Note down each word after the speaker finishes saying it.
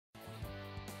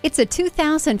It's a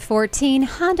 2014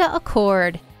 Honda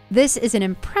Accord. This is an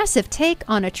impressive take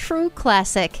on a true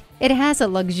classic. It has a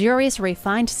luxurious,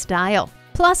 refined style.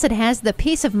 Plus, it has the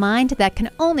peace of mind that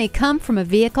can only come from a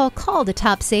vehicle called a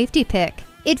top safety pick.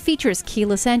 It features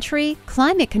keyless entry,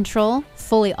 climate control,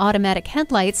 fully automatic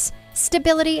headlights,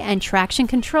 stability and traction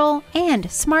control,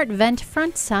 and smart vent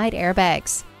front side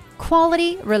airbags.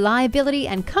 Quality, reliability,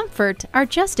 and comfort are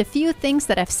just a few things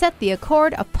that have set the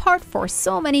Accord apart for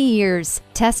so many years.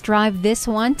 Test drive this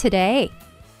one today.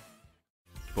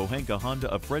 Pohanka Honda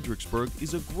of Fredericksburg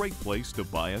is a great place to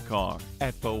buy a car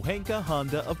at Pohanka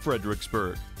Honda of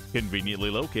Fredericksburg, conveniently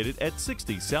located at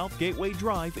 60 South Gateway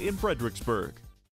Drive in Fredericksburg.